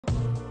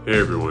Hey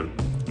everyone,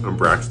 I'm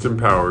Braxton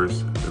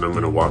Powers and I'm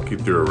going to walk you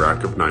through a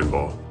rack of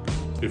 9-ball.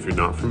 If you're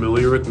not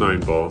familiar with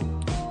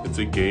 9-ball, it's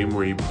a game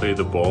where you play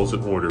the balls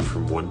in order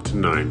from 1 to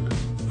 9.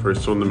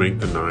 First one to make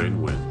the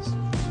 9 wins.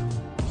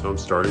 So I'm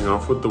starting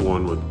off with the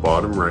one with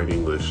bottom right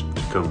English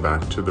to come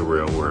back to the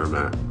rail where I'm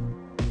at.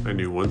 I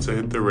knew once I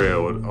hit the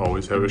rail I'd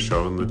always have a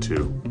shot on the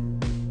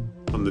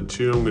 2. On the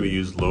 2 I'm going to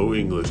use low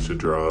English to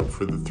draw up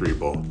for the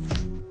 3-ball.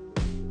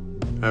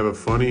 I have a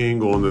funny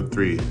angle on the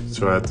 3,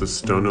 so I have to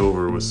stun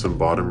over with some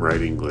bottom right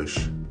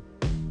English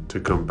to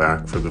come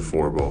back for the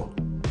 4-ball.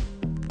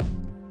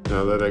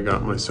 Now that I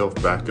got myself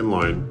back in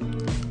line,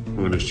 I'm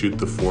going to shoot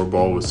the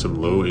 4-ball with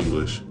some low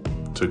English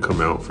to come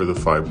out for the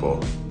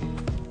 5-ball.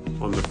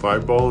 On the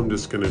 5-ball, I'm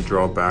just going to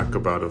draw back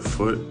about a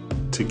foot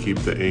to keep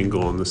the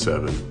angle on the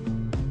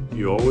 7.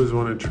 You always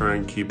want to try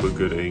and keep a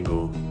good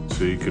angle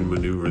so you can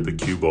maneuver the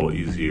cue ball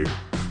easier.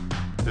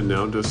 And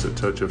now just a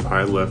touch of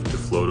high left to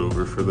float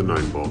over for the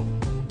 9-ball.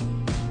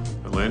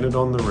 I landed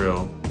on the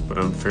rail, but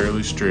I'm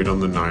fairly straight on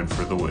the 9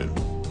 for the win.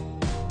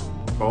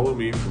 Follow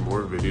me for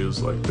more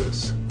videos like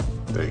this.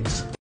 Thanks.